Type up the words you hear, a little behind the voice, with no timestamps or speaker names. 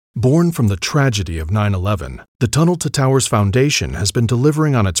Born from the tragedy of 9/11, the Tunnel to Towers Foundation has been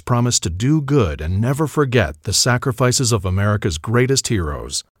delivering on its promise to do good and never forget the sacrifices of America's greatest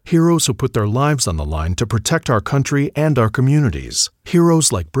heroes. Heroes who put their lives on the line to protect our country and our communities.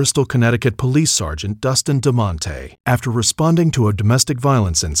 Heroes like Bristol, Connecticut Police Sergeant Dustin DeMonte. After responding to a domestic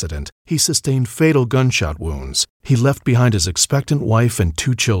violence incident, he sustained fatal gunshot wounds. He left behind his expectant wife and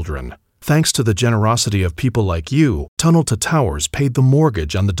 2 children. Thanks to the generosity of people like you, Tunnel to Towers paid the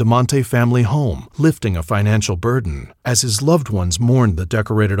mortgage on the DeMonte family home, lifting a financial burden. As his loved ones mourned the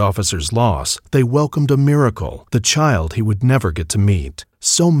decorated officer's loss, they welcomed a miracle, the child he would never get to meet.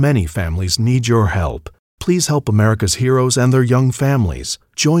 So many families need your help. Please help America's heroes and their young families.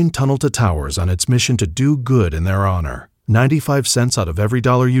 Join Tunnel to Towers on its mission to do good in their honor. 95 cents out of every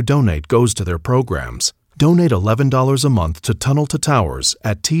dollar you donate goes to their programs. Donate $11 a month to Tunnel to Towers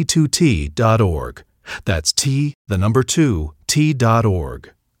at T2T.org. That's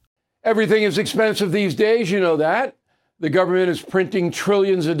T2T.org. Everything is expensive these days, you know that. The government is printing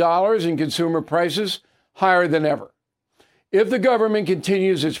trillions of dollars and consumer prices higher than ever. If the government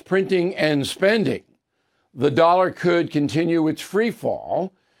continues its printing and spending, the dollar could continue its free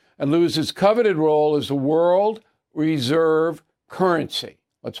fall and lose its coveted role as the world reserve currency.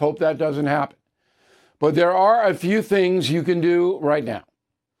 Let's hope that doesn't happen. But there are a few things you can do right now.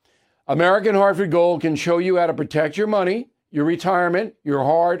 American Hartford Gold can show you how to protect your money, your retirement, your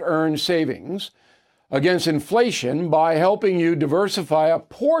hard-earned savings against inflation by helping you diversify a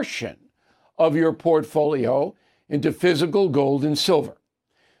portion of your portfolio into physical gold and silver.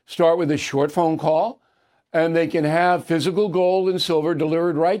 Start with a short phone call, and they can have physical gold and silver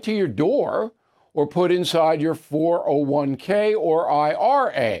delivered right to your door or put inside your 401k or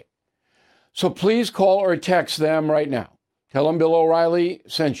IRA. So please call or text them right now. Tell them Bill O'Reilly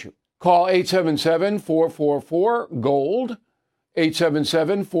sent you. Call 877-444-GOLD,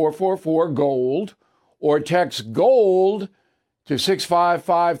 877-444-GOLD, or text GOLD to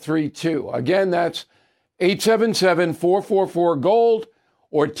 65532. Again, that's 877-444-GOLD,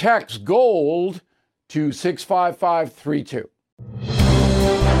 or text GOLD to 65532.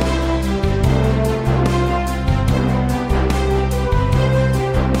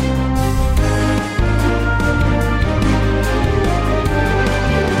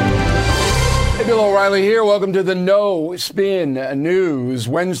 Bill O'Reilly here. Welcome to the No Spin News.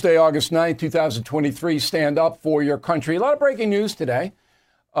 Wednesday, August 9th, 2023. Stand up for your country. A lot of breaking news today.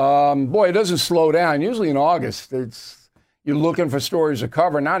 Boy, it doesn't slow down. Usually in August, you're looking for stories to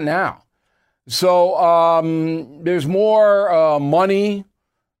cover. Not now. So there's more money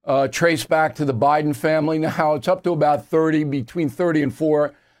traced back to the Biden family now. It's up to about between 30 and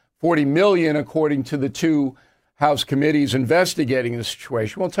 40 million, according to the 2 House committees investigating the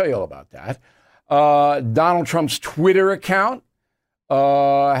situation. We'll tell you all about that. Donald Trump's Twitter account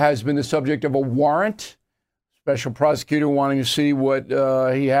has been the subject of a warrant. Special prosecutor wanting to see what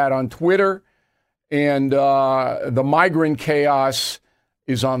he had on Twitter. And the migrant chaos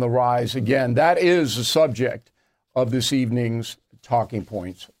is on the rise again. That is the subject of this evening's Talking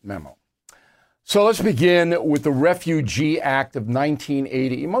Points memo. So let's begin with the Refugee Act of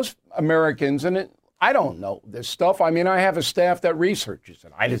 1980. Most Americans, I don't know this stuff. I mean, I have a staff that researches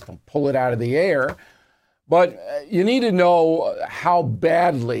it. I just don't pull it out of the air. But you need to know how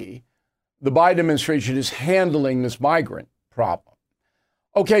badly the Biden administration is handling this migrant problem.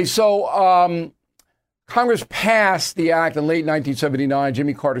 Okay, so Congress passed the act in late 1979.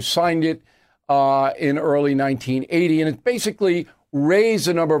 Jimmy Carter signed it in early 1980. And it basically raised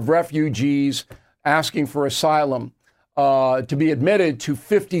the number of refugees asking for asylum to be admitted to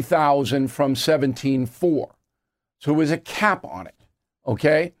 50,000 from 17.4. So it was a cap on it,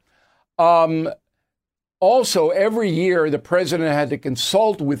 okay? Also, every year, the president had to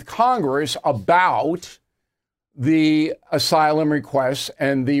consult with Congress about the asylum requests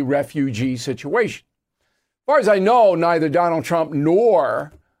and the refugee situation. As far as I know, neither Donald Trump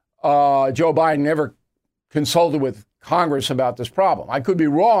nor Joe Biden ever consulted with Congress about this problem. I could be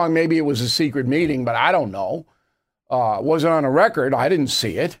wrong. Maybe it was a secret meeting, but I don't know. It wasn't on a record. I didn't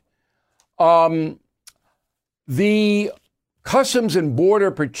see it. The Customs and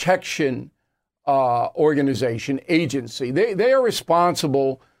Border Protection agency, they are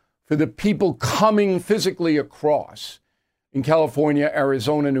responsible for the people coming physically across in California,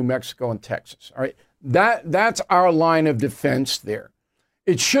 Arizona, New Mexico, and Texas. All right, that's our line of defense there.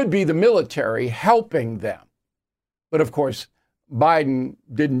 It should be the military helping them. But of course, Biden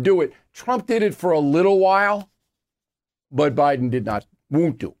didn't do it. Trump did it for a little while, but Biden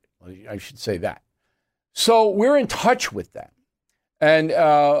won't do it. I should say that. So we're in touch with them, and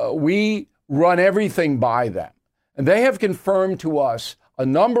we run everything by them. And they have confirmed to us a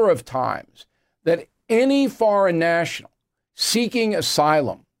number of times that any foreign national seeking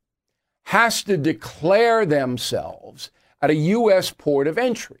asylum has to declare themselves at a U.S. port of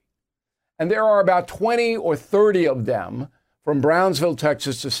entry. And there are about 20 or 30 of them from Brownsville,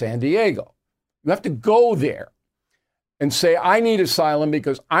 Texas to San Diego. You have to go there and say, I need asylum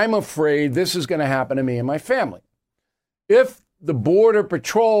because I'm afraid this is going to happen to me and my family. If the Border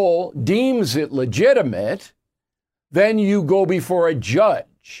Patrol deems it legitimate, then you go before a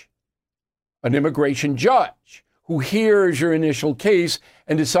judge, an immigration judge, who hears your initial case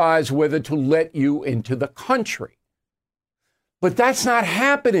and decides whether to let you into the country. But that's not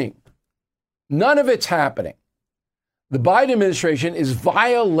happening. None of it's happening. The Biden administration is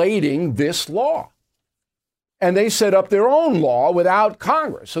violating this law. And they set up their own law without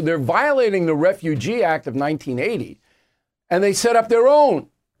Congress. So they're violating the Refugee Act of 1980. And they set up their own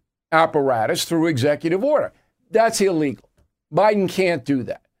apparatus through executive order. That's illegal. Biden can't do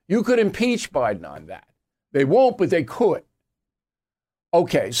that. You could impeach Biden on that. They won't, but they could.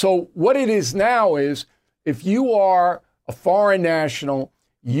 Okay, so what it is now is if you are a foreign national,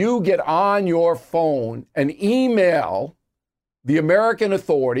 you get on your phone and email the American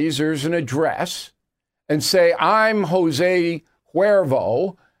authorities, there's an address, and say, I'm Jose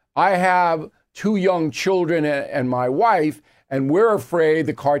Cuervo. I have 2 young children and my wife, and we're afraid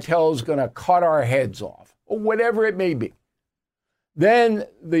the cartel is going to cut our heads off, or whatever it may be. Then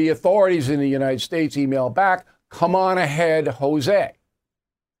the authorities in the United States email back, come on ahead, Jose.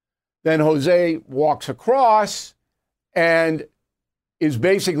 Then Jose walks across and is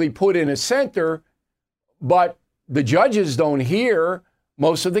basically put in a center, but the judges don't hear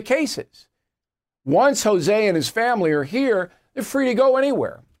most of the cases. Once Jose and his family are here, they're free to go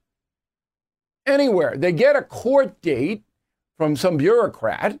anywhere. Anywhere. They get a court date from some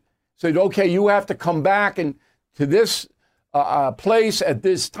bureaucrat, said, okay, you have to come back and to this place at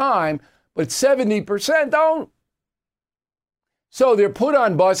this time, but 70% don't. So they're put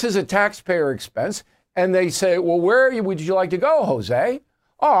on buses at taxpayer expense, and they say, well, where would you like to go, Jose?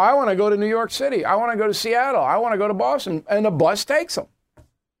 Oh, I want to go to New York City. I want to go to Seattle. I want to go to Boston. And the bus takes them.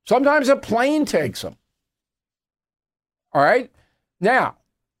 Sometimes a plane takes them. All right? Now,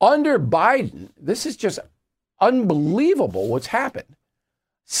 under Biden, this is just unbelievable what's happened.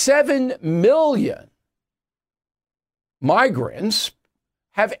 7 million migrants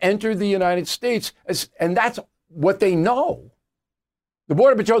have entered the United States, and that's what they know. The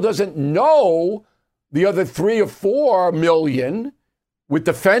Border Patrol doesn't know the other 3 or 4 million with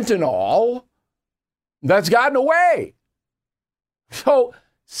the fentanyl that's gotten away. So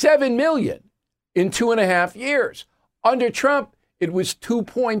 7 million in 2.5 years. Under Trump, it was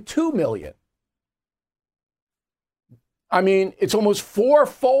 2.2 million. I mean, it's almost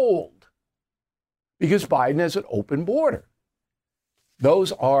 4-fold because Biden has an open border.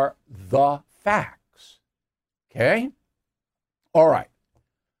 Those are the facts. Okay? All right.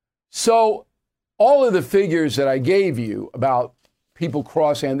 So all of the figures that I gave you about people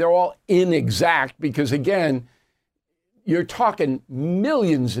crossing, they're all inexact because, again, you're talking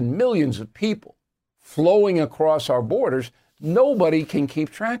millions and millions of people flowing across our borders. Nobody can keep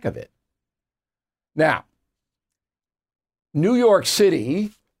track of it. Now, New York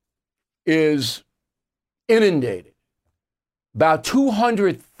City is inundated. About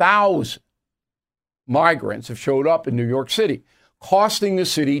 200,000 migrants have showed up in New York City, costing the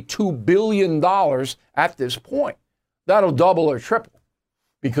city $2 billion at this point. That'll double or triple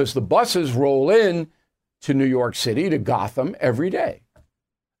because the buses roll in to New York City, to Gotham every day.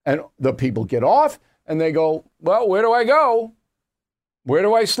 And the people get off and they go, well, where do I go? Where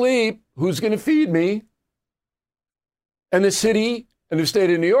do I sleep? Who's going to feed me? And the city and the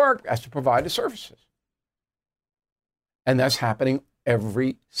state of New York has to provide the services. And that's happening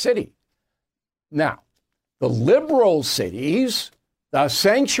every city. Now, the liberal cities, the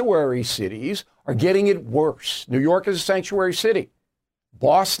sanctuary cities, are getting it worse. New York is a sanctuary city.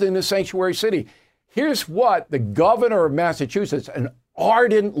 Boston is a sanctuary city. Here's what the governor of Massachusetts, an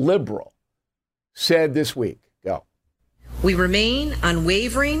ardent liberal, said this week. Go. We remain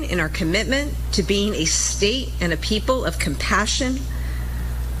unwavering in our commitment to being a state and a people of compassion,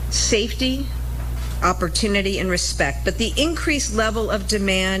 safety, opportunity, and respect. But the increased level of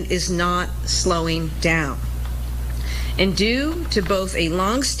demand is not slowing down. And due to both a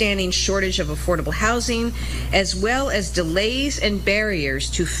long-standing shortage of affordable housing, as well as delays and barriers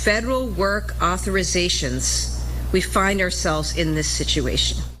to federal work authorizations, we find ourselves in this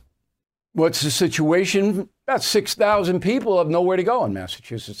situation. What's the situation? About 6,000 people have nowhere to go in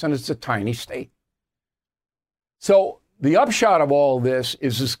Massachusetts, and it's a tiny state. So the upshot of all this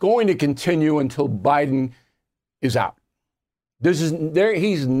is it's going to continue until Biden is out.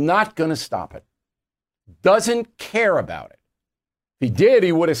 He's not going to stop it. Doesn't care about it. If he did,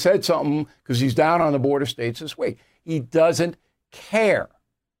 he would have said something because he's down on the border states this week. He doesn't care.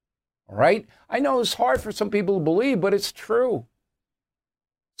 All right? I know it's hard for some people to believe, but it's true.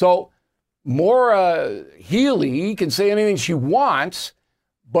 So Maura Healey can say anything she wants,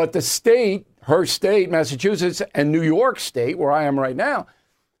 but the state, her state, Massachusetts, and New York State, where I am right now,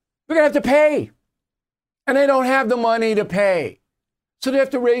 they're going to have to pay. And they don't have the money to pay. So they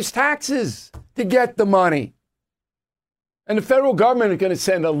have to raise taxes to get the money. And the federal government is going to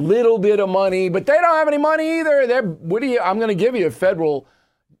send a little bit of money, but they don't have any money either. I'm going to give you a federal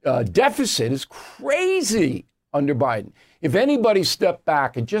deficit. It's crazy under Biden. If anybody stepped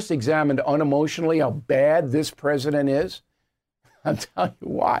back and just examined unemotionally how bad this president is, I'll tell you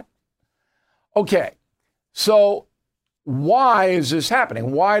what. Okay, so why is this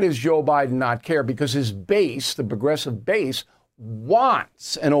happening? Why does Joe Biden not care? Because his base, the progressive base,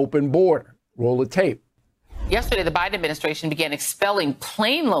 wants an open border. Roll the tape. Yesterday, the Biden administration began expelling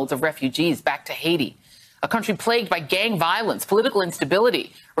plane loads of refugees back to Haiti, a country plagued by gang violence, political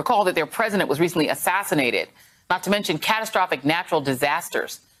instability. Recall that their president was recently assassinated, not to mention catastrophic natural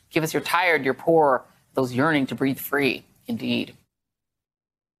disasters. Give us your tired, your poor, those yearning to breathe free. Indeed.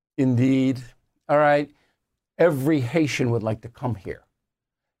 Indeed. All right. Every Haitian would like to come here.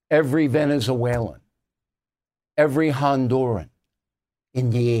 Every Venezuelan. Every Honduran.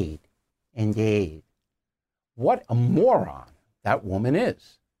 Indeed. Indeed. What a moron that woman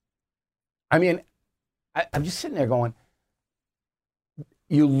is. I mean, I'm just sitting there going,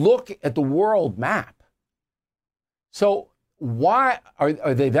 you look at the world map. So why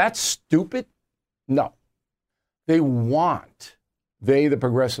are they that stupid? No. They want, the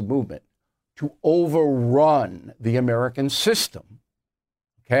progressive movement, to overrun the American system,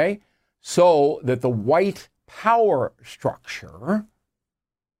 okay, so that the white power structure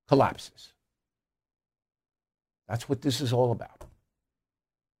collapses. That's what this is all about.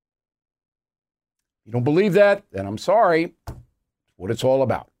 If you don't believe that, then I'm sorry. It's what it's all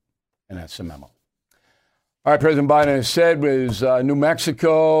about. And that's the memo. All right, President Biden has said was New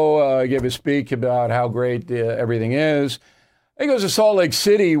Mexico, gave a speech about how great everything is. He goes to Salt Lake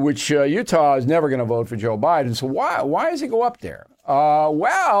City, which Utah is never going to vote for Joe Biden. So why does he go up there?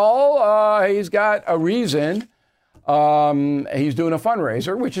 He's got a reason. He's doing a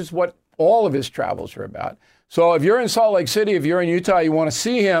fundraiser, which is what all of his travels are about. So if you're in Salt Lake City, if you're in Utah, you want to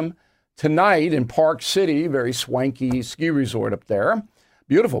see him tonight in Park City, very swanky ski resort up there.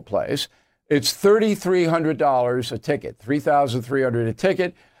 Beautiful place. It's $3,300 a ticket, $3,300 a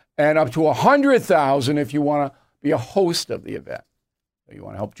ticket, and up to $100,000 if you want to be a host of the event. So you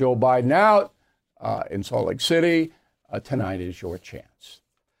want to help Joe Biden out in Salt Lake City, tonight is your chance.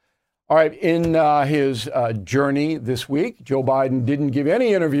 All right, in his journey this week, Joe Biden didn't give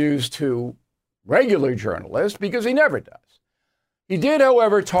any interviews to regular journalists because he never does. He did,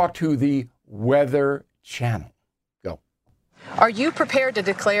 however, talk to the Weather Channel. Go. Are you prepared to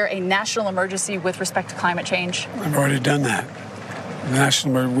declare a national emergency with respect to climate change? I've already done that.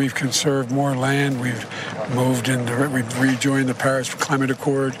 We've conserved more land. We've we've rejoined the Paris Climate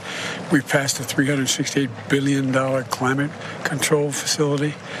Accord. We've passed a $368 billion climate control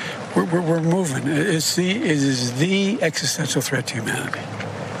facility. We're moving. It is the existential threat to humanity.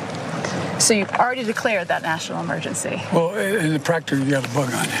 So you've already declared that national emergency? Well, in the practice, you got a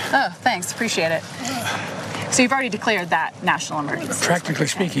bug on you. Oh, thanks. Appreciate it. So you've already declared that national emergency? Practically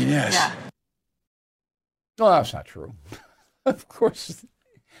speaking, yes. Yeah. No, that's not true. Of course.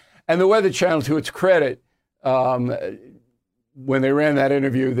 And the Weather Channel, to its credit, when they ran that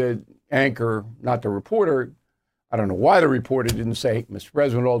interview, the anchor, not the reporter, I don't know why the reporter didn't say, Mr.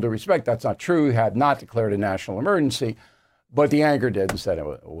 President, with all due respect, that's not true. He had not declared a national emergency. But the anchor did and said it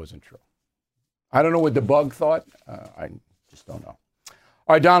wasn't true. I don't know what the bug thought. I just don't know.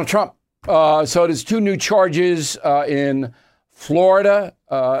 All right, Donald Trump. So there's two new charges in Florida.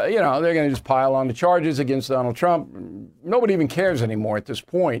 They're going to just pile on the charges against Donald Trump. Nobody even cares anymore at this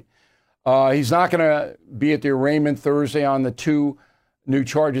point. He's not going to be at the arraignment Thursday on the two new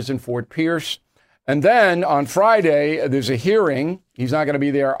charges in Fort Pierce. And then on Friday, there's a hearing. He's not going to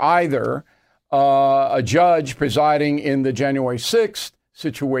be there either. A judge presiding in the January 6th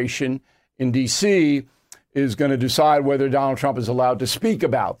situation in D.C. is going to decide whether Donald Trump is allowed to speak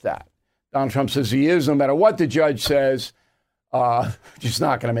about that. Donald Trump says he is, no matter what the judge says. Just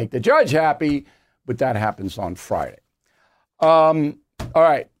not going to make the judge happy, but that happens on Friday. All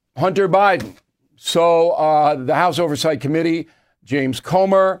right, Hunter Biden. So the House Oversight Committee, James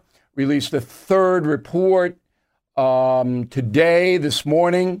Comer, released a third report this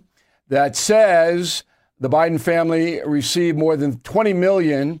morning, that says The Biden family received more than $20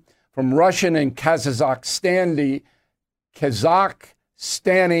 million from Russian and Kazakhstani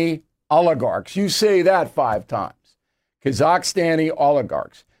oligarchs. You say that 5 times. Kazakhstani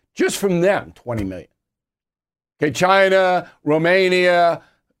oligarchs. Just from them, $20 million. Okay, China, Romania,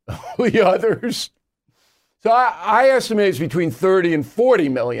 the others. So I estimate it's between 30 and 40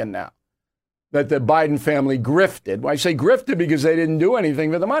 million now that the Biden family grifted. I say grifted because they didn't do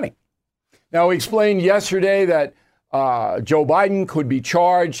anything for the money. Now, we explained yesterday that Joe Biden could be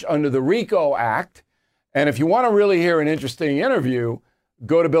charged under the RICO Act. And if you want to really hear an interesting interview,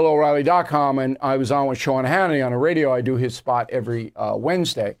 go to BillO'Reilly.com. And I was on with Sean Hannity on the radio. I do his spot every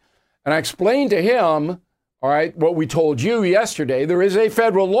Wednesday. And I explained to him, all right, what we told you yesterday. There is a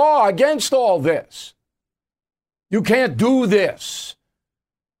federal law against all this. You can't do this.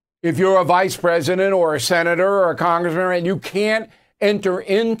 If you're a vice president or a senator or a congressman, and you can't enter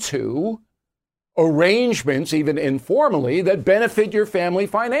into arrangements, even informally, that benefit your family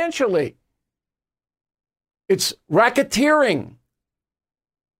financially. It's racketeering.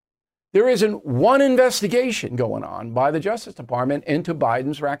 There isn't one investigation going on by the Justice Department into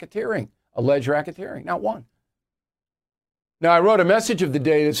Biden's racketeering, alleged racketeering, not one. Now, I wrote a message of the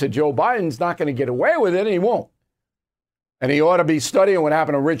day that said Joe Biden's not going to get away with it, and he won't. And he ought to be studying what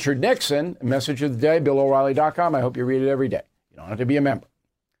happened to Richard Nixon. A message of the day, BillO'Reilly.com. I hope you read it every day. You don't have to be a member.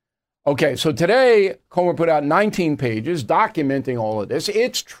 Okay, so today, Comer put out 19 pages documenting all of this.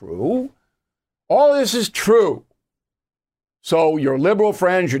 It's true. All this is true. So your liberal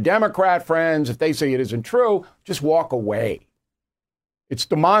friends, your Democrat friends, if they say it isn't true, just walk away. It's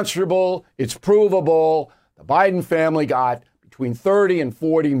demonstrable. It's provable. The Biden family got between $30 and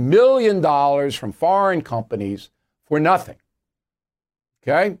 $40 million from foreign companies for nothing.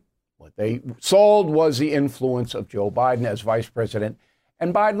 Okay? What they sold was the influence of Joe Biden as vice president,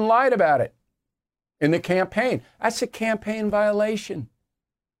 and Biden lied about it in the campaign. That's a campaign violation.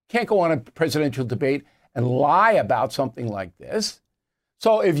 Can't go on a presidential debate and lie about something like this.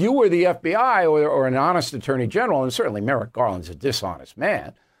 So if you were the FBI or an honest attorney general, and certainly Merrick Garland's a dishonest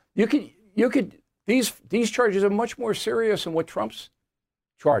man, you could these charges are much more serious than what Trump's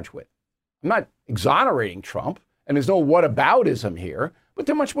charged with. I'm not exonerating Trump, and there's no whataboutism here, but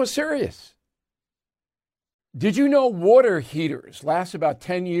they're much more serious. Did you know water heaters last about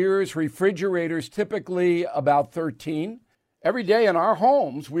 10 years, refrigerators typically about 13? Every day in our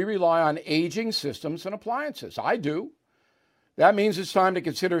homes, we rely on aging systems and appliances. I do. That means it's time to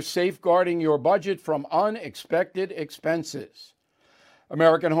consider safeguarding your budget from unexpected expenses.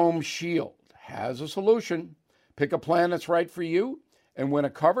 American Home Shield has a solution. Pick a plan that's right for you, and when a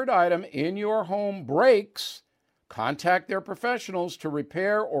covered item in your home breaks, contact their professionals to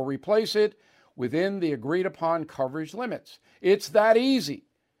repair or replace it within the agreed-upon coverage limits. It's that easy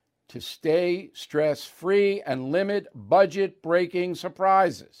to stay stress-free and limit budget-breaking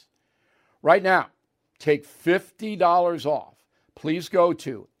surprises. Right now, take $50 off. Please go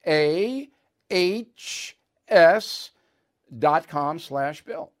to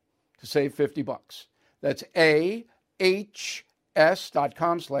ahs.com/bill to save $50. That's ahs.com/bill.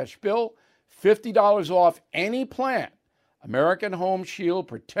 $50 off any plan. American Home Shield,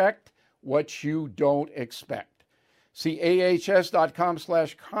 protect what you don't expect. See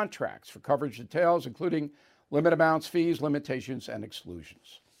ahs.com/contracts for coverage details, including limit amounts, fees, limitations, and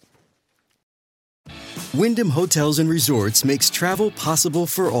exclusions. Wyndham Hotels and Resorts makes travel possible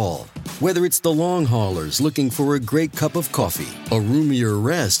for all. Whether it's the long haulers looking for a great cup of coffee, a roomier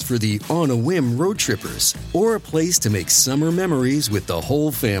rest for the on-a-whim road trippers, or a place to make summer memories with the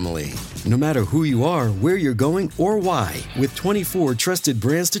whole family. No matter who you are, where you're going, or why, with 24 trusted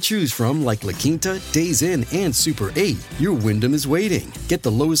brands to choose from like La Quinta, Days Inn, and Super 8, your Wyndham is waiting. Get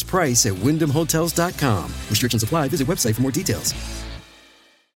the lowest price at WyndhamHotels.com. Restrictions apply. Visit website for more details.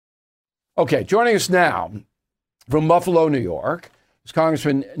 Okay, joining us now from Buffalo, New York, is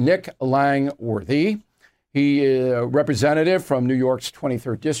Congressman Nick Langworthy. He is a representative from New York's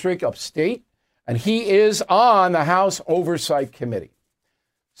 23rd District, upstate, and he is on the House Oversight Committee.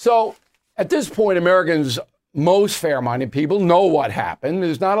 So at this point, Americans, most fair-minded people, know what happened.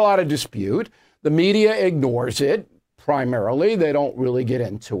 There's not a lot of dispute. The media ignores it, primarily. They don't really get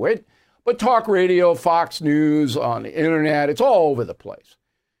into it. But talk radio, Fox News, on the internet, it's all over the place.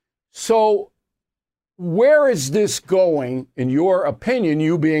 So where is this going, in your opinion,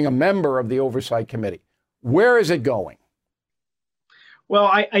 you being a member of the Oversight Committee? Where is it going? Well,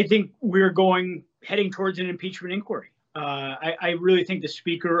 I think we're heading towards an impeachment inquiry. I really think the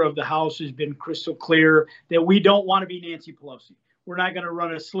Speaker of the House has been crystal clear that we don't want to be Nancy Pelosi. We're not going to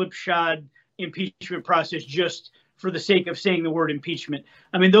run a slipshod impeachment process just for the sake of saying the word impeachment.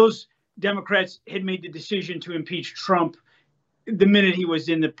 I mean, those Democrats had made the decision to impeach Trump the minute he was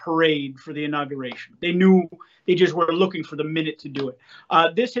in the parade for the inauguration. They knew, they just were looking for the minute to do it.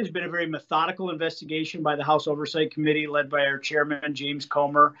 This has been a very methodical investigation by the House Oversight Committee led by our chairman, James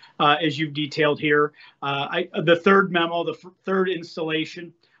Comer, as you've detailed here. The third memo, the third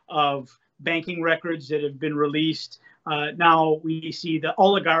installation of banking records that have been released. Now we see the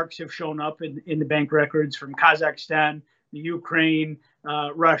oligarchs have shown up in the bank records from Kazakhstan, the Ukraine,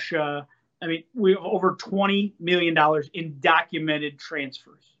 Russia. I mean, we have over $20 million in documented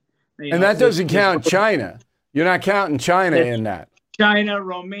transfers. And that doesn't count China. You're not counting China in that. China,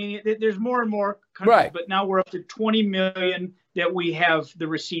 Romania, there's more and more countries, right. But now we're up to 20 million that we have the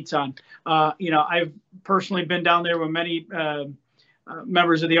receipts on. I've personally been down there with many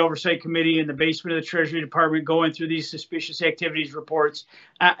members of the Oversight Committee in the basement of the Treasury Department going through these suspicious activities reports.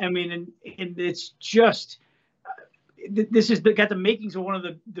 And it's just... This has got the makings of one of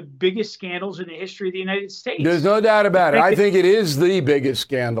the biggest scandals in the history of the United States. There's no doubt about it. I think it is the biggest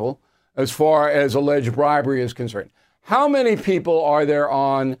scandal as far as alleged bribery is concerned. How many people are there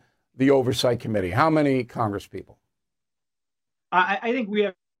on the Oversight Committee? How many congresspeople? I think we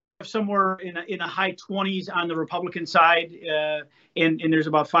have somewhere in the high 20s on the Republican side, and there's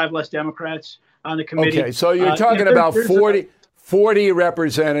about 5 less Democrats on the committee. Okay, so you're talking about 40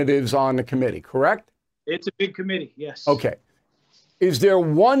 representatives on the committee, correct? It's a big committee, yes. Okay. Is there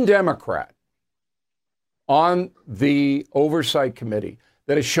one Democrat on the Oversight Committee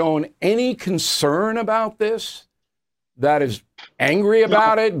that has shown any concern about this, that is angry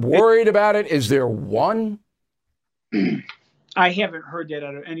about it, worried about it? Is there one? I haven't heard that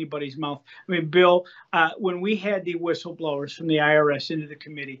out of anybody's mouth. I mean, Bill, when we had the whistleblowers from the IRS into the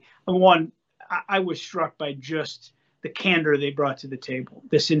committee, I was struck by just the candor they brought to the table,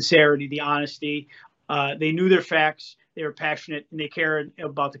 the sincerity, the honesty. They knew their facts. They were passionate, and they cared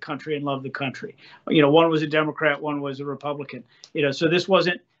about the country and loved the country. One was a Democrat, one was a Republican. So these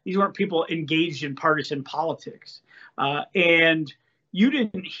weren't people engaged in partisan politics. And you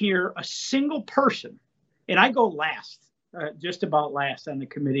didn't hear a single person, and I go last, just about last on the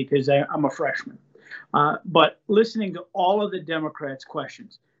committee because I'm a freshman. But listening to all of the Democrats'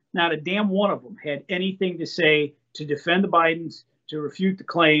 questions, not a damn one of them had anything to say to defend the Bidens, to refute the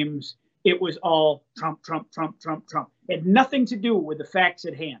claims. It was all Trump, Trump, Trump, Trump, Trump. It had nothing to do with the facts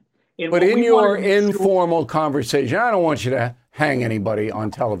at hand. But in your informal conversation, I don't want you to hang anybody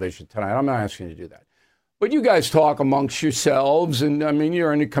on television tonight. I'm not asking you to do that. But you guys talk amongst yourselves, and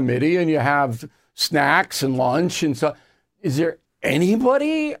you're in a committee and you have snacks and lunch and so. Is there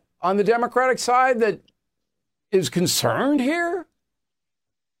anybody on the Democratic side that is concerned here?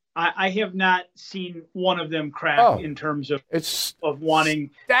 I have not seen one of them crack in terms of wanting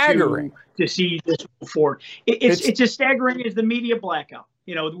staggering to see this move forward. It's as staggering as the media blackout.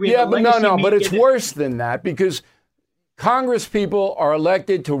 But it's worse than that because Congress people are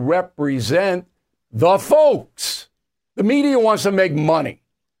elected to represent the folks. The media wants to make money,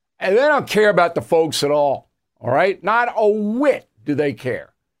 and they don't care about the folks at all. All right, not a whit do they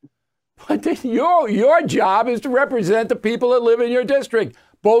care. But your job is to represent the people that live in your district,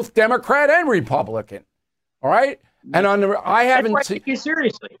 both Democrat and Republican. All right? And I haven't seen it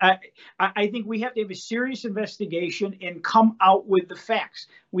seriously. I think we have to have a serious investigation and come out with the facts.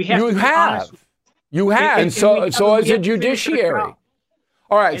 We have to be honest. You have. And so as a judiciary.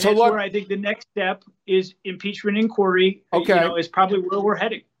 All right. And so that's where I think the next step is impeachment inquiry. Okay. Is probably where we're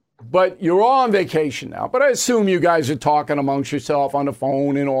heading. But you're all on vacation now. But I assume you guys are talking amongst yourself on the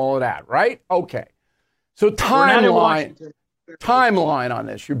phone and all of that, right? Okay. So timeline on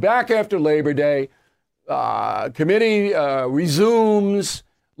this. You're back after Labor Day. Committee resumes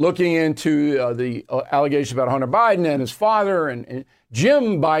looking into the allegation about Hunter Biden and his father. And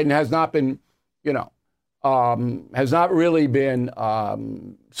Jim Biden has not been, has not really been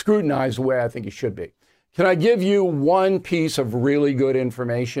scrutinized the way I think he should be. Can I give you one piece of really good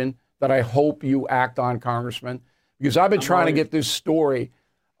information that I hope you act on, Congressman? Because I've been trying to get this story,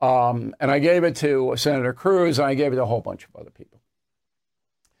 and I gave it to Senator Cruz, and I gave it to a whole bunch of other people.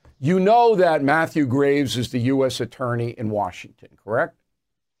 You know that Matthew Graves is the U.S. attorney in Washington, correct?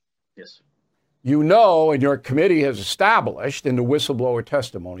 Yes. You know, and your committee has established in the whistleblower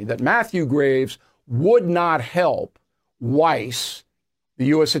testimony that Matthew Graves would not help Weiss, the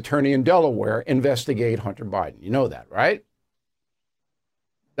U.S. attorney in Delaware, investigate Hunter Biden. You know that, right?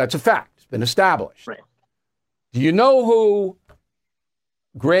 That's a fact. It's been established. Right. Do you know who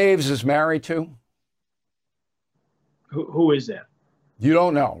Graves is married to? Who is that? You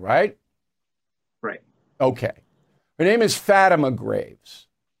don't know, right? Right. Okay. Her name is Fatima Graves.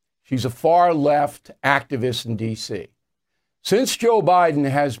 She's a far-left activist in D.C. Since Joe Biden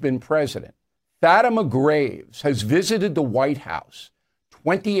has been president, Fatima Graves has visited the White House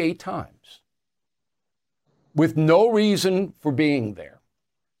 28 times with no reason for being there.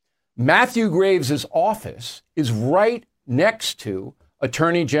 Matthew Graves' office is right next to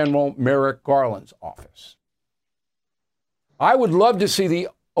Attorney General Merrick Garland's office. I would love to see the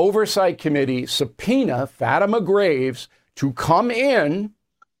Oversight Committee subpoena Fatima Graves to come in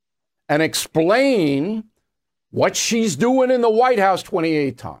and explain what she's doing in the White House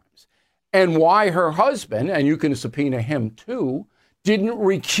 28 times and why her husband, and you can subpoena him too, didn't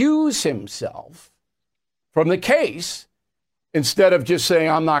recuse himself from the case instead of just saying,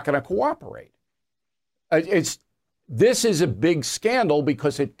 I'm not going to cooperate. This is a big scandal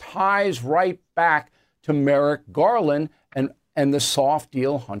because it ties right back to Merrick Garland and the soft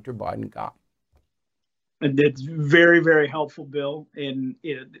deal Hunter Biden got. And that's very, very helpful, Bill. And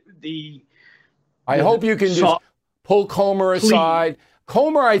I hope you can just pull Comer aside.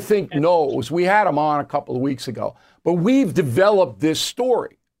 Comer, I think, knows. We had him on a couple of weeks ago. But we've developed this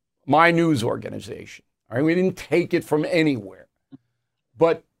story, my news organization. All right? We didn't take it from anywhere.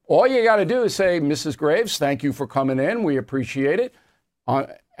 But all you got to do is say, Mrs. Graves, thank you for coming in. We appreciate it.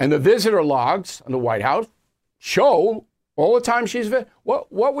 And the visitor logs on the White House show all the time she's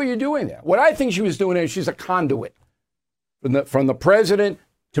what were you doing there? What I think she was doing is she's a conduit from the president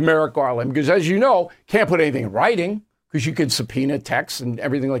to Merrick Garland. Because as you know, can't put anything in writing because you can subpoena texts and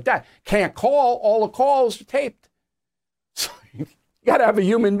everything like that. Can't call. All the calls are taped. So you got to have a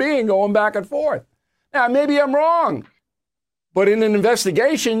human being going back and forth. Now, maybe I'm wrong. But in an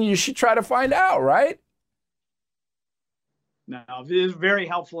investigation, you should try to find out, right? No, it is very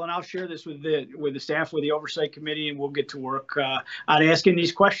helpful, and I'll share this with the staff, with the Oversight Committee, and we'll get to work on asking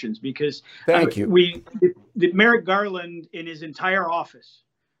these questions because Merrick Garland in his entire office,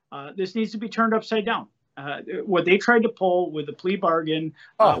 this needs to be turned upside down. What they tried to pull with the plea bargain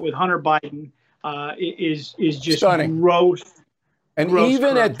with Hunter Biden is just stunning. Gross. And gross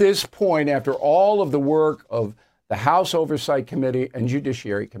even corruption. At this point, after all of the work of the House Oversight Committee and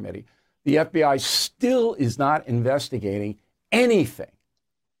Judiciary Committee, the FBI still is not investigating anything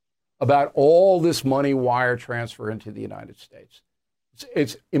about all this money wire transfer into the United States.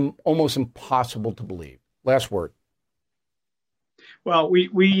 It's almost impossible to believe. Last word. Well,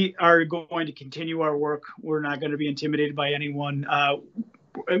 we are going to continue our work. We're not going to be intimidated by anyone.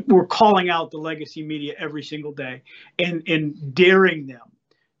 We're calling out the legacy media every single day and daring them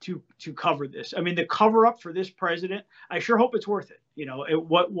to cover this. I mean, the cover up for this president, I sure hope it's worth it. You know,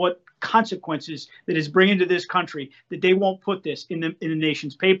 what consequences that is bringing to this country that they won't put this in the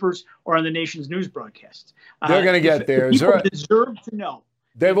nation's papers or on the nation's news broadcasts. They're going to get there. People deserve to know.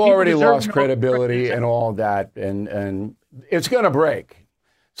 They've already lost credibility and all that, and it's going to break.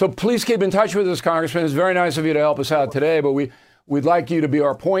 So please keep in touch with us, Congressman. It's very nice of you to help us out today, but we'd like you to be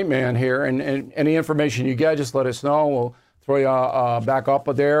our point man here, and any information you get, just let us know. We'll throw you back up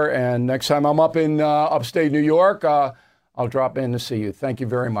there, and next time I'm up in upstate New York, I'll drop in to see you. Thank you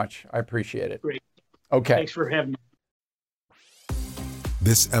very much. I appreciate it. Great. Okay. Thanks for having me.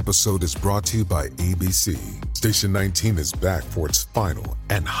 This episode is brought to you by ABC. Station 19 is back for its final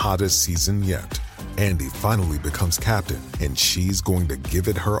and hottest season yet. Andy finally becomes captain, and she's going to give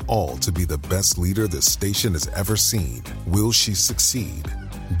it her all to be the best leader the station has ever seen. Will she succeed?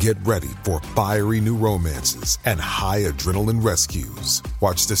 Get ready for fiery new romances and high adrenaline rescues.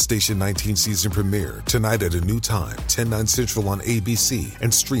 Watch the Station 19 season premiere tonight at a new time, 10/9 Central on ABC,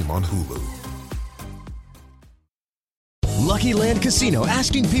 and stream on Hulu. Lucky Land Casino,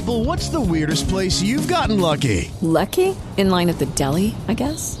 asking people, what's the weirdest place you've gotten lucky? Lucky? In line at the deli, I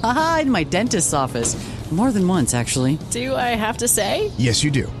guess? Aha, in my dentist's office. More than once, actually. Do I have to say? Yes,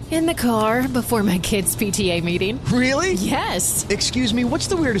 you do. In the car before my kids' PTA meeting. Really? Yes. Excuse me, what's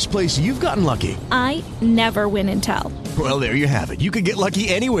the weirdest place you've gotten lucky? I never win and tell. Well, there you have it. You can get lucky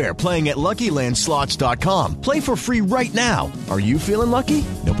anywhere, playing at LuckyLandSlots.com. Play for free right now. Are you feeling lucky?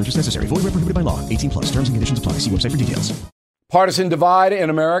 No purchase necessary. Void where prohibited by law. 18+. Terms and conditions apply. See website for details. Partisan divide in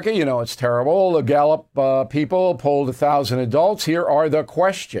America, you know, it's terrible. The Gallup people polled 1,000 adults. Here are the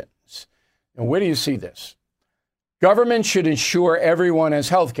questions. And where do you see this? Government should ensure everyone has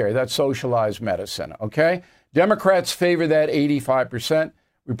health care. That's socialized medicine, okay? Democrats favor that 85%.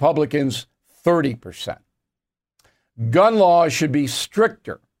 Republicans, 30%. Gun laws should be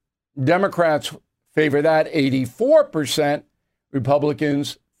stricter. Democrats favor that 84%.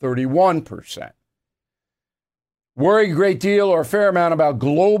 Republicans, 31%. Worry a great deal or a fair amount about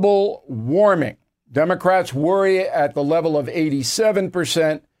global warming. Democrats worry at the level of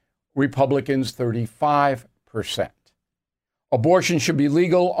 87%. Republicans, 35%. Abortion should be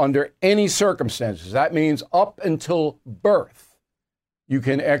legal under any circumstances. That means up until birth, you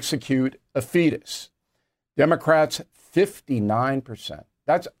can execute a fetus. Democrats, 59%.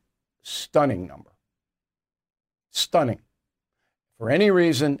 That's a stunning number. Stunning. For any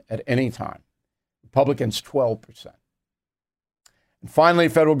reason, at any time. Republicans, 12%. And finally,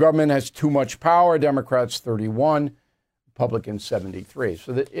 federal government has too much power. Democrats, 31%. Republicans, 73%.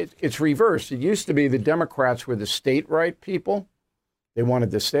 So it's reversed. It used to be the Democrats were the state right people. They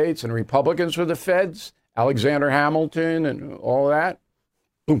wanted the states, and Republicans were the feds, Alexander Hamilton and all that.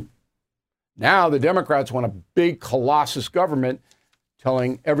 Boom. Now the Democrats want a big colossus government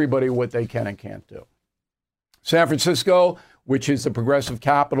telling everybody what they can and can't do. San Francisco, which is the progressive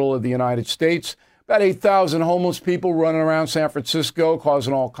capital of the United States, about 8,000 homeless people running around San Francisco,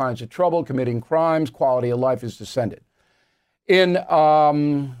 causing all kinds of trouble, committing crimes. Quality of life has descended. In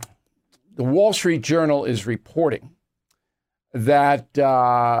the Wall Street Journal is reporting that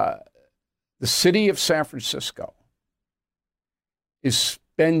the city of San Francisco is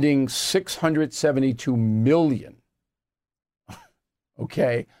spending $672 million,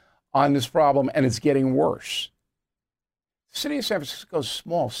 okay, on this problem, and it's getting worse. The city of San Francisco is a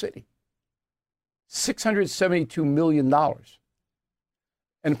small city. $672 million.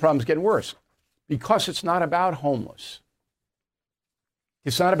 And the problem's getting worse because it's not about homeless.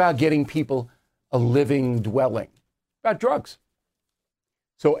 It's not about getting people a living dwelling. It's about drugs.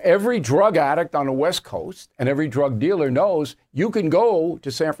 So every drug addict on the West Coast and every drug dealer knows you can go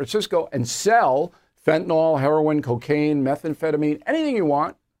to San Francisco and sell fentanyl, heroin, cocaine, methamphetamine, anything you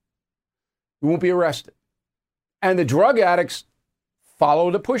want. You won't be arrested. And the drug addicts follow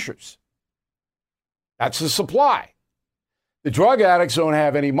the pushers. That's the supply. The drug addicts don't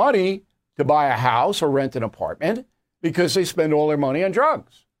have any money to buy a house or rent an apartment because they spend all their money on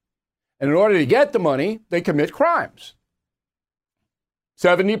drugs. And in order to get the money, they commit crimes.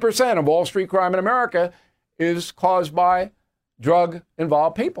 70% of Wall Street crime in America is caused by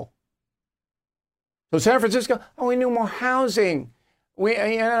drug-involved people. So San Francisco, we need more housing. We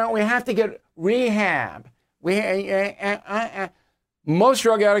have to get rehab. Most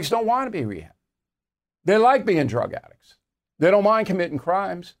drug addicts don't want to be rehabbed. They like being drug addicts. They don't mind committing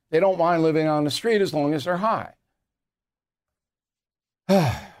crimes. They don't mind living on the street as long as they're high.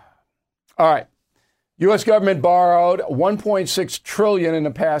 All right. U.S. government borrowed $1.6 trillion in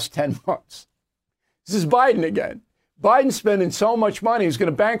the past 10 months. This is Biden again. Biden's spending so much money, he's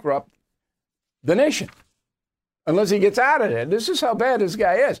going to bankrupt the nation unless he gets out of it. This is how bad this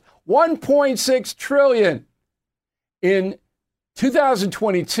guy is. $1.6 trillion. In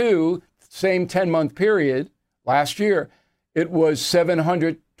 2022, same 10-month period, last year, it was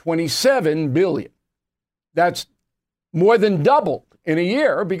 $727 billion. That's more than doubled in a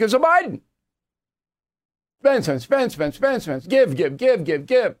year because of Biden. Spend, give.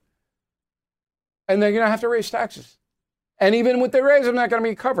 And they're going to have to raise taxes. And even with they raise, I'm not going to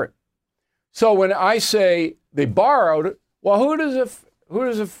be covered. So when I say they borrowed, well, who does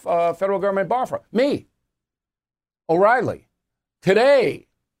the federal government borrow from? Me. O'Reilly. Today,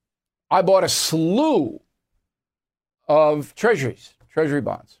 I bought a slew of treasury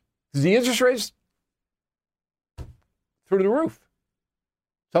bonds. The interest rates through the roof.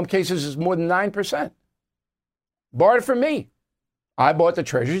 Some cases is more than 9%. Borrowed it from me. I bought the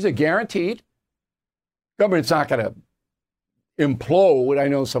treasuries. They're guaranteed. Government's not going to implode. I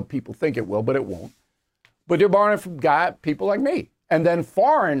know some people think it will, but it won't. But they're borrowing from people like me. And then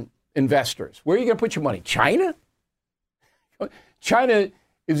foreign investors. Where are you going to put your money? China? China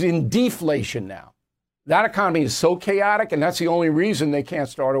is in deflation now. That economy is so chaotic, and that's the only reason they can't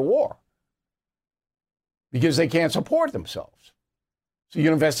start a war. Because they can't support themselves. So you're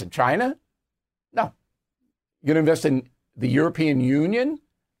going to invest in China? No. You're going to invest in the European Union?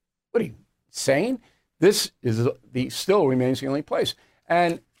 What are you saying? This is still remains the only place.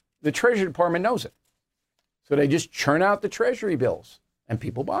 And the Treasury Department knows it. So they just churn out the Treasury bills, and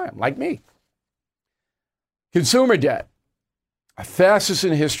people buy them, like me. Consumer debt, fastest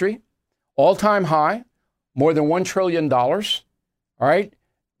in history, all-time high, more than $1 trillion. All right,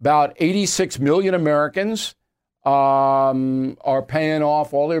 about 86 million Americans are paying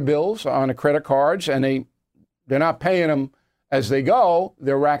off all their bills on the credit cards, and they're not paying them as they go.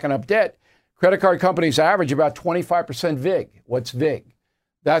 They're racking up debt. Credit card companies average about 25% VIG. What's VIG?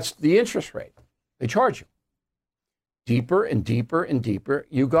 That's the interest rate they charge you. Deeper and deeper and deeper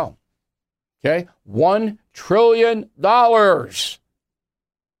you go. Okay? $1 trillion.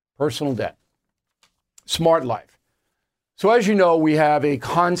 Personal debt. Smart life. So as you know, we have a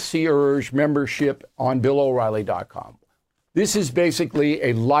concierge membership on BillO'Reilly.com. This is basically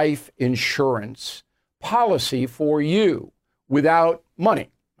a life insurance policy for you. without money.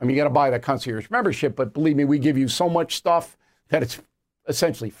 I mean, you got to buy the concierge membership, but believe me, we give you so much stuff that it's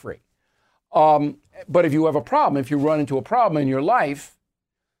essentially free. But if you have a problem, if you run into a problem in your life,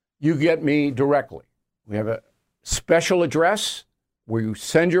 you get me directly. We have a special address where you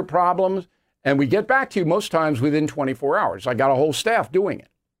send your problems, and we get back to you most times within 24 hours. I got a whole staff doing it.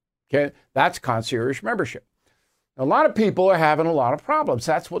 Okay, that's concierge membership. A lot of people are having a lot of problems.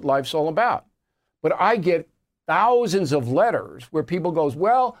 That's what life's all about. But I get thousands of letters where people goes,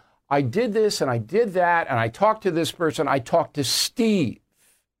 well, I did this and I did that, and I talked to this person. I talked to Steve.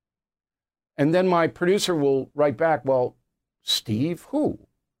 And then my producer will write back, well, Steve who?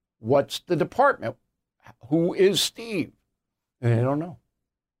 What's the department? Who is Steve? And they don't know.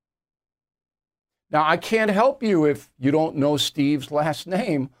 Now, I can't help you if you don't know Steve's last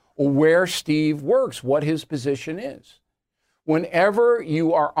name or where Steve works, what his position is. Whenever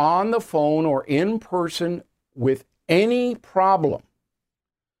you are on the phone or in person with any problem,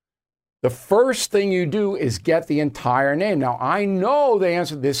 the first thing you do is get the entire name. Now, I know the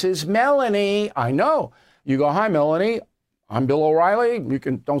answer. This is Melanie. I know. You go, hi, Melanie. I'm Bill O'Reilly. You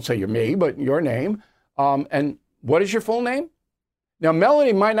don't say you're me, but your name. And what is your full name? Now,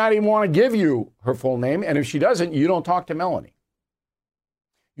 Melanie might not even want to give you her full name. And if she doesn't, you don't talk to Melanie.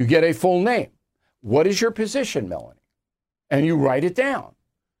 You get a full name. What is your position, Melanie? And you write it down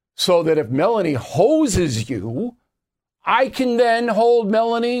so that if Melanie hoses you, I can then hold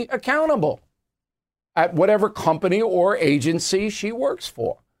Melanie accountable at whatever company or agency she works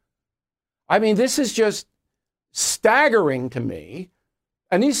for. I mean, this is just staggering to me.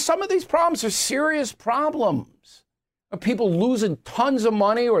 And some of these problems are serious problems. People losing tons of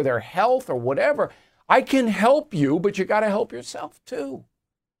money or their health or whatever. I can help you, but you got to help yourself too.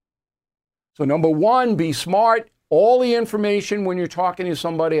 So number one, be smart. All the information when you're talking to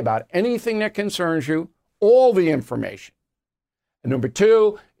somebody about anything that concerns you, all the information. And number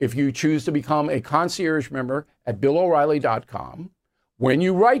two, if you choose to become a concierge member at BillO'Reilly.com, when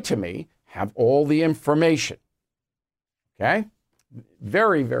you write to me, have all the information. Okay?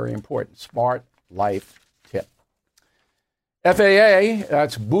 Very, very important. Smart life tip. FAA,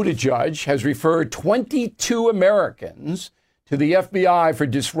 that's Buttigieg, has referred 22 Americans to the FBI for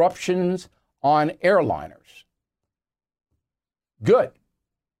disruptions on airliners. Good.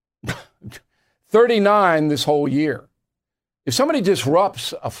 39 this whole year. If somebody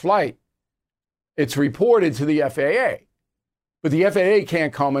disrupts a flight, it's reported to the FAA. But the FAA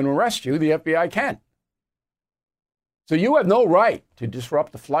can't come and arrest you. The FBI can. So you have no right to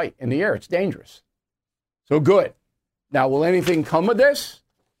disrupt the flight in the air. It's dangerous. So good. Now, will anything come of this?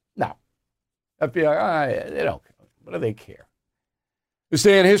 No. FBI, they don't. What do they care? This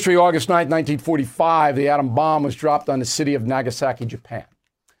day in history, August 9th, 1945, the atom bomb was dropped on the city of Nagasaki, Japan.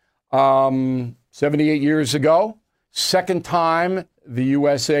 78 years ago, second time the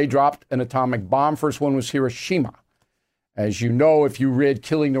USA dropped an atomic bomb. First one was Hiroshima. As you know, if you read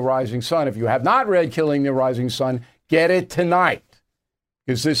Killing the Rising Sun, if you have not read Killing the Rising Sun, get it tonight,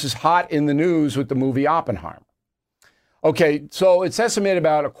 because this is hot in the news with the movie Oppenheimer. Okay, so it's estimated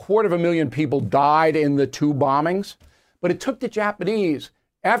about 250,000 people died in the two bombings, but it took the Japanese,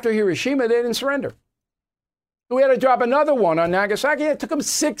 after Hiroshima, they didn't surrender. We had to drop another one on Nagasaki. It took them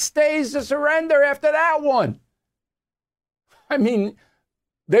 6 days to surrender after that one. I mean,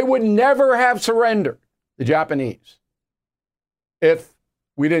 they would never have surrendered, the Japanese, if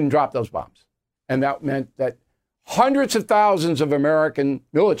we didn't drop those bombs. And that meant that hundreds of thousands of American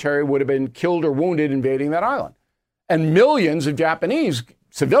military would have been killed or wounded invading that island. And millions of Japanese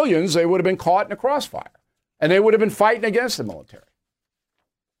civilians, they would have been caught in a crossfire. And they would have been fighting against the military.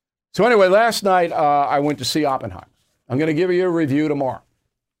 So anyway, last night I went to see Oppenheimer. I'm going to give you a review tomorrow.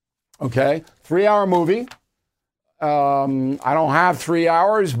 Okay? 3-hour movie. I don't have 3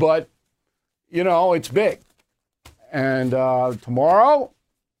 hours, but, you know, it's big. And tomorrow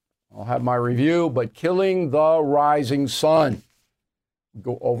I'll have my review, but Killing the Rising Sun.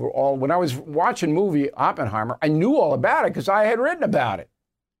 Go over all. When I was watching movie Oppenheimer, I knew all about it because I had written about it.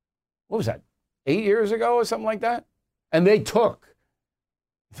 What was that, 8 years ago or something like that? And they took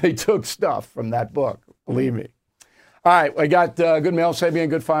stuff from that book, believe me. All right, I got good mail, Sabian,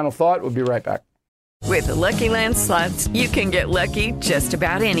 good final thought. We'll be right back. With the Lucky Land Slots, you can get lucky just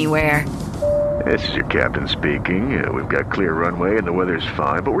about anywhere. This is your captain speaking. We've got clear runway and the weather's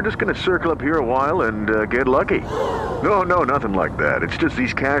fine, but we're just going to circle up here a while and get lucky. No, nothing like that. It's just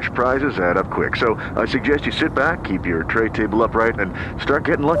these cash prizes add up quick. So I suggest you sit back, keep your tray table upright, and start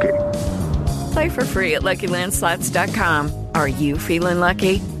getting lucky. Play for free at LuckyLandSlots.com. Are you feeling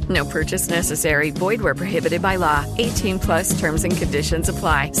lucky? No purchase necessary. Void where prohibited by law. 18+ terms and conditions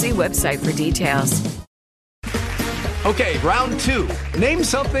apply. See website for details. Okay, round two. Name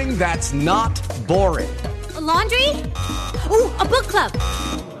something that's not boring. A laundry? Ooh, a book club.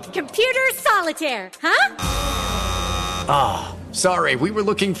 Computer solitaire, huh? Ah, sorry, we were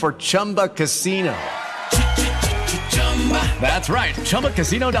looking for Chumba Casino. That's right,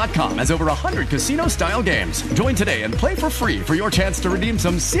 ChumbaCasino.com has over 100 casino-style games. Join today and play for free for your chance to redeem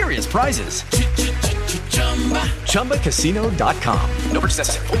some serious prizes. ChumbaCasino.com. No purchase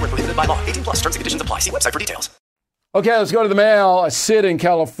necessary. Void where prohibited by law. 18+ terms and conditions apply. See website for details. Okay, let's go to the mail. Sid in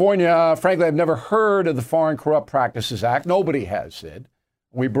California. Frankly, I've never heard of the Foreign Corrupt Practices Act. Nobody has, Sid.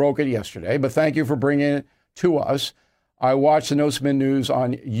 We broke it yesterday, but thank you for bringing it to us. I watched the No Spin News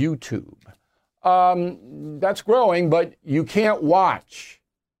on YouTube. That's growing, but you can't watch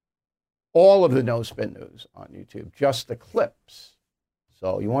all of the No Spin News on YouTube, just the clips.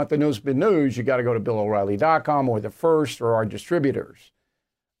 So you want the No Spin News, you got to go to BillO'Reilly.com or The First or our distributors.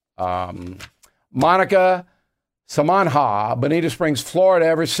 Monica Samanha, Bonita Springs, Florida.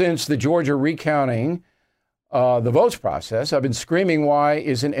 Ever since the Georgia recounting the votes process, I've been screaming, why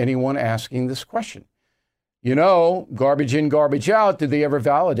isn't anyone asking this question? You know, garbage in, garbage out. Did they ever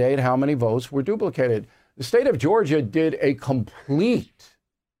validate how many votes were duplicated? The state of Georgia did a complete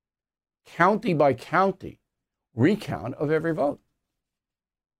county by county recount of every vote.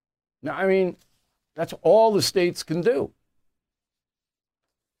 Now, I mean, that's all the states can do.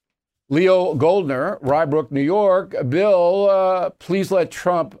 Leo Goldner, Rybrook, New York. Bill, please let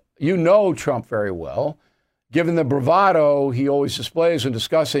Trump, you know Trump very well, given the bravado he always displays when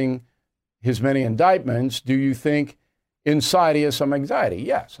discussing his many indictments, do you think inside he has some anxiety?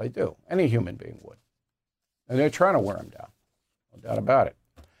 Yes, I do. Any human being would. And they're trying to wear him down. No doubt about it.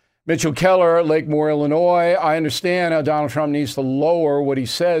 Mitchell Keller, Lake Moore, Illinois. I understand how Donald Trump needs to lower what he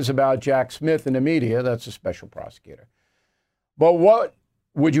says about Jack Smith in the media. That's a special prosecutor. But what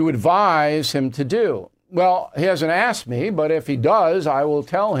would you advise him to do? Well, he hasn't asked me, but if he does, I will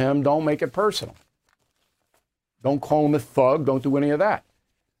tell him, don't make it personal. Don't call him a thug. Don't do any of that.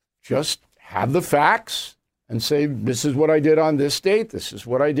 Just have the facts and say, this is what I did on this date. This is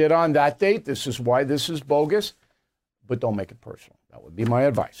what I did on that date. This is why this is bogus. But don't make it personal. That would be my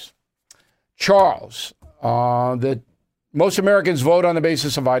advice. Charles, that most Americans vote on the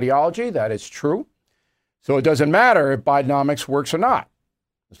basis of ideology. That is true. So it doesn't matter if Bidenomics works or not.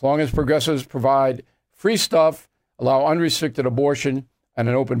 As long as progressives provide free stuff, allow unrestricted abortion, and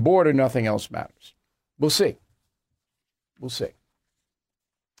an open border, nothing else matters. We'll see. We'll see.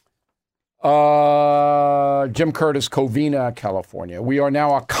 Jim Curtis, Covina, California. We are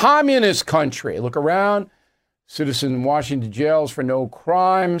now a communist country. Look around. Citizens in Washington jails for no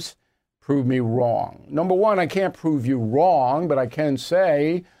crimes. Prove me wrong. Number one, I can't prove you wrong, but I can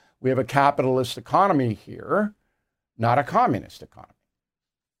say we have a capitalist economy here, not a communist economy.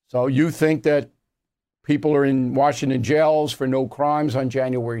 So you think that people are in Washington jails for no crimes on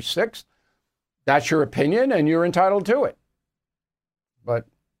January 6th? That's your opinion, and you're entitled to it. But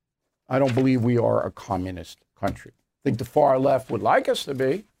I don't believe we are a communist country. I think the far left would like us to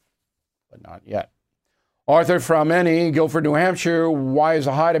be, but not yet. Arthur Fraumeni, Guilford, New Hampshire. Why is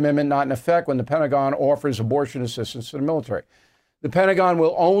the Hyde Amendment not in effect when the Pentagon offers abortion assistance to the military? The Pentagon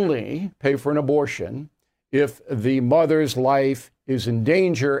will only pay for an abortion if the mother's life is in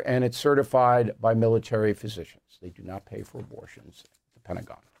danger and it's certified by military physicians. They do not pay for abortions at the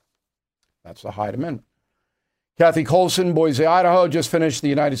Pentagon. That's the Hyde Amendment. Kathy Colson, Boise, Idaho, just finished The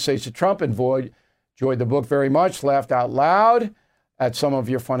United States of Trump. Enjoyed the book very much. Laughed out loud at some of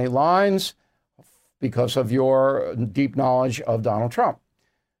your funny lines because of your deep knowledge of Donald Trump.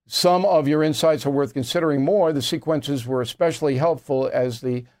 Some of your insights are worth considering more. The sequences were especially helpful as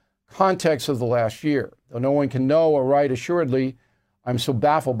the context of the last year. Though no one can know or write assuredly, I'm so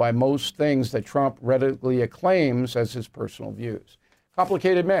baffled by most things that Trump readily acclaims as his personal views.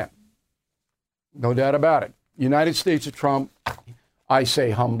 Complicated man. No doubt about it. United States of Trump, I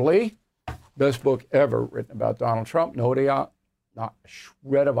say humbly, best book ever written about Donald Trump. Not a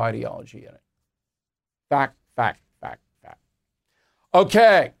shred of ideology in it. Fact, fact, fact, fact.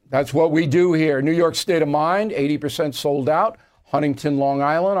 Okay, that's what we do here. New York State of Mind, 80% sold out. Huntington, Long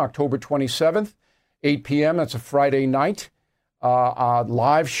Island, October 27th, 8 p.m. That's a Friday night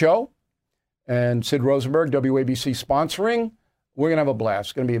live show. And Sid Rosenberg, WABC sponsoring. We're going to have a blast.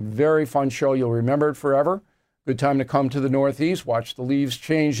 It's going to be a very fun show. You'll remember it forever. Good time to come to the Northeast, watch the leaves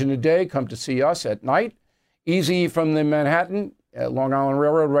change in a day, come to see us at night. Easy from the Manhattan, Long Island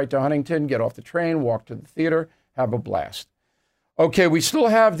Railroad, right to Huntington. Get off the train, walk to the theater, have a blast. Okay, we still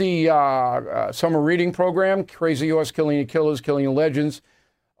have the summer reading program, Crazy Horse, Killing Your Killers, Killing Your Legends,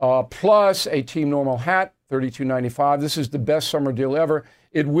 plus a Team Normal hat, $32.95. This is the best summer deal ever.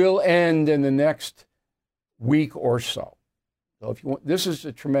 It will end in the next week or so. So if you want, this is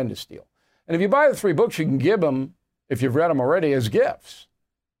a tremendous deal. And if you buy the 3 books, you can give them, if you've read them already, as gifts.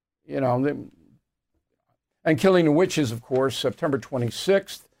 And Killing the Witches, of course, September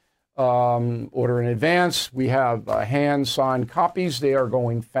 26th. Order in advance. We have hand-signed copies. They are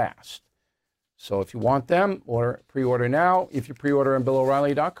going fast. So if you want them, pre-order now. If you pre-order on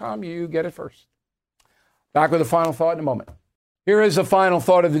BillO'Reilly.com, you get it first. Back with a final thought in a moment. Here is the final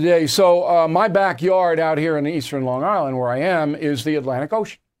thought of the day. So my backyard out here in eastern Long Island, where I am, is the Atlantic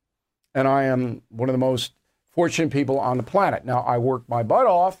Ocean. And I am one of the most fortunate people on the planet. Now, I worked my butt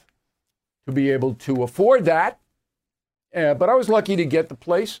off to be able to afford that, but I was lucky to get the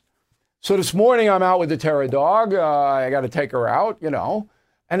place. So this morning, I'm out with the Terra dog. I got to take her out, and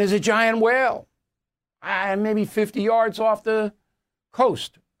there's a giant whale, maybe 50 yards off the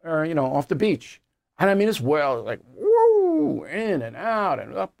coast, or, off the beach. And I mean, this whale is like, woo, in and out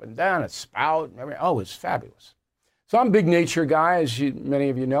and up and down, its spout and everything. Oh, it's fabulous. So I'm a big nature guy, as many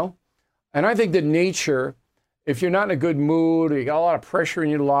of you know. And I think that nature, if you're not in a good mood, or you got a lot of pressure in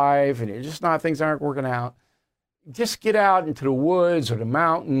your life, and you're just not, things aren't working out, just get out into the woods or the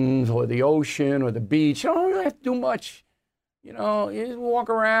mountains or the ocean or the beach. You don't really have to do much. You just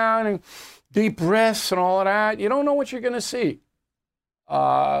walk around and deep breaths and all of that. You don't know what you're going to see.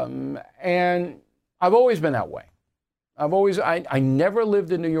 And I've always been that way. I never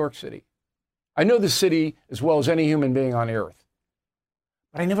lived in New York City. I know the city as well as any human being on earth.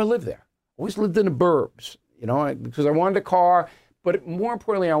 But I never lived there. I always lived in the burbs, because I wanted a car. But more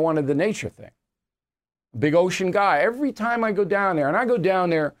importantly, I wanted the nature thing. Big ocean guy. Every time I go down there, and I go down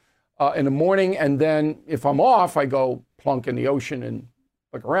there in the morning, and then if I'm off, I go plunk in the ocean and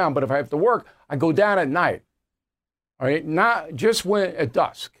look around. But if I have to work, I go down at night. All right, not just when at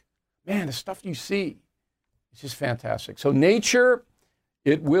dusk. Man, the stuff you see, it's just fantastic. So nature,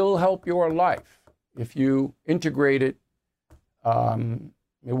 it will help your life if you integrate it. It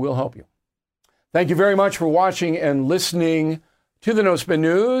will help you. Thank you very much for watching and listening to the No Spin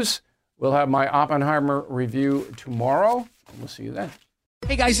News. We'll have my Oppenheimer review tomorrow, and we'll see you then.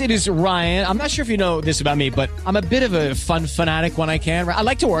 Hey guys, it is Ryan. I'm not sure if you know this about me, but I'm a bit of a fun fanatic when I can. I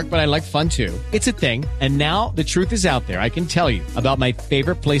like to work, but I like fun too. It's a thing. And now the truth is out there. I can tell you about my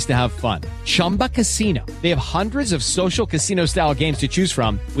favorite place to have fun. Chumba Casino. They have hundreds of social casino style games to choose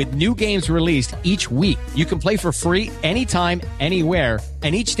from with new games released each week. You can play for free anytime, anywhere.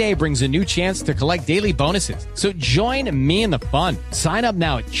 And each day brings a new chance to collect daily bonuses. So join me in the fun. Sign up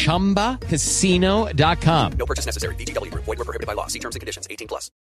now at ChumbaCasino.com. No purchase necessary. VGW Group. Void where prohibited by law. See terms and conditions. 18+.